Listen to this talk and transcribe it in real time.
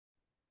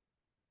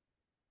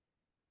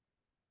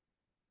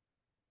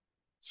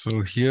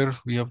So here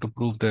we have to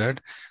prove that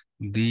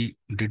the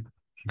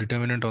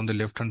determinant on the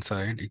left hand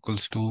side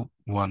equals to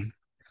 1.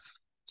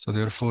 So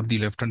therefore the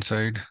left hand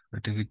side,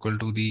 that is equal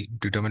to the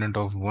determinant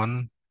of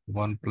 1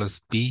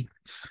 plus p,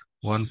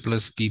 1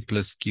 plus p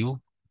plus q,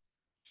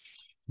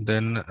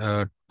 then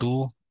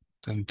 2,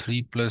 then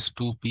 3 plus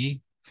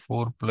 2p,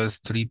 4 plus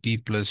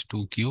 3p plus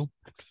 2q,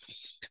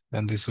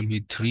 and this will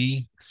be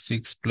 3,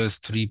 6 plus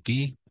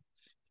 3p,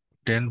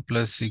 10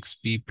 plus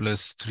 6p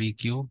plus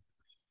 3q.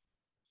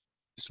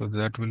 So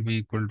that will be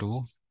equal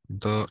to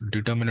the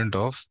determinant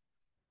of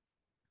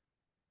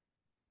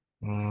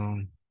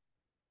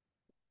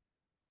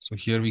so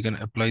here we can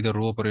apply the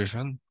row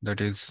operation, that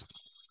is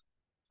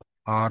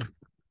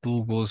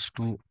R2 goes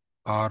to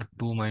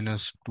R2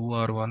 minus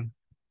 2R1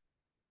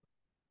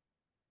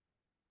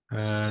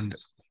 and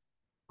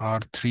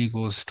R3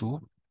 goes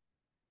to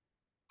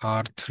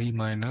R3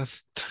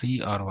 minus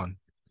 3R1.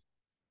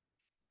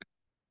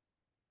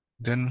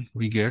 Then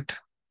we get,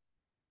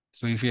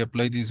 so if we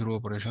apply these row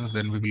operations,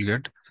 then we will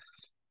get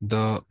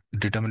the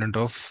determinant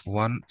of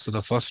 1. So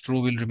the first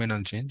row will remain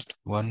unchanged,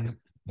 1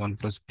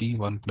 plus p,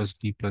 1 plus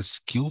p plus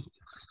q,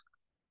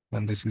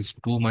 and this is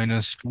 2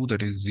 minus 2,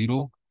 that is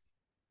 0.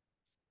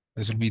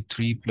 This will be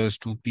 3 plus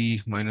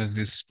 2p minus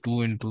this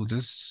 2 into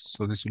this,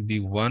 so this will be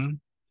 1,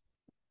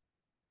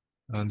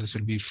 and this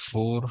will be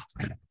 4.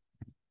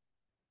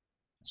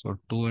 So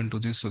 2 into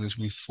this, so this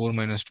will be 4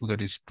 minus 2,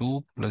 that is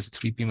 2, plus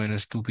 3p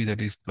minus 2p,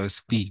 that is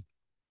plus p.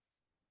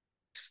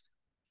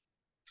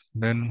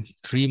 Then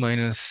 3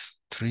 minus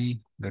 3,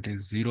 that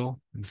is 0,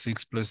 and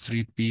 6 plus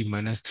 3p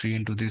minus 3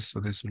 into this, so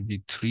this will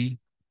be 3.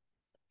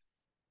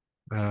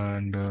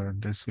 And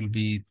this will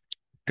be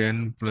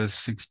 10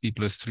 plus 6p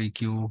plus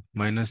 3q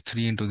minus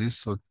 3 into this,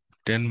 so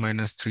 10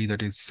 minus 3,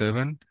 that is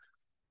 7,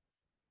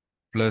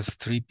 plus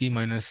 3p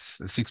minus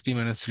 6p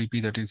minus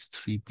 3p, that is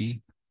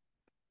 3p.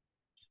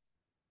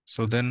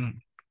 So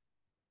then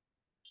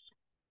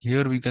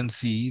here we can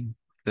see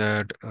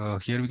that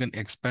here we can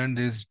expand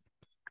this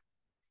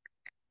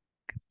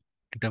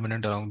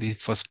determinant along the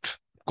first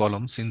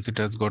column since it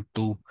has got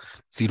 2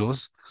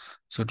 zeros.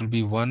 So it will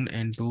be 1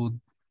 into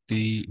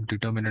the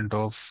determinant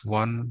of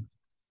 1,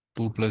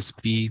 2 plus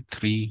p,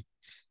 3,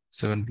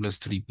 7 plus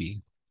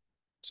 3p.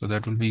 So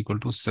that will be equal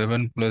to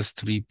 7 plus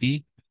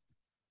 3p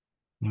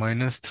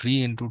minus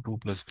 3 into 2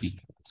 plus p.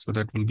 So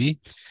that will be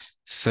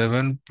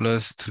 7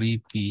 plus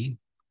 3p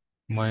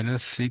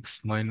minus 6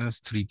 minus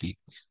 3p.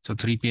 So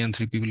 3p and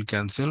 3p will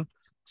cancel.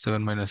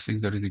 7 minus 6,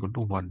 that is equal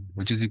to 1,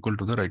 which is equal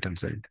to the right hand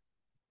side.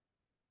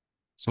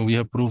 So we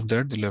have proved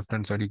that the left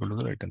hand side equal to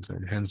the right hand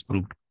side, hence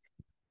proved.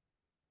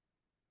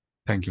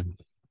 Thank you.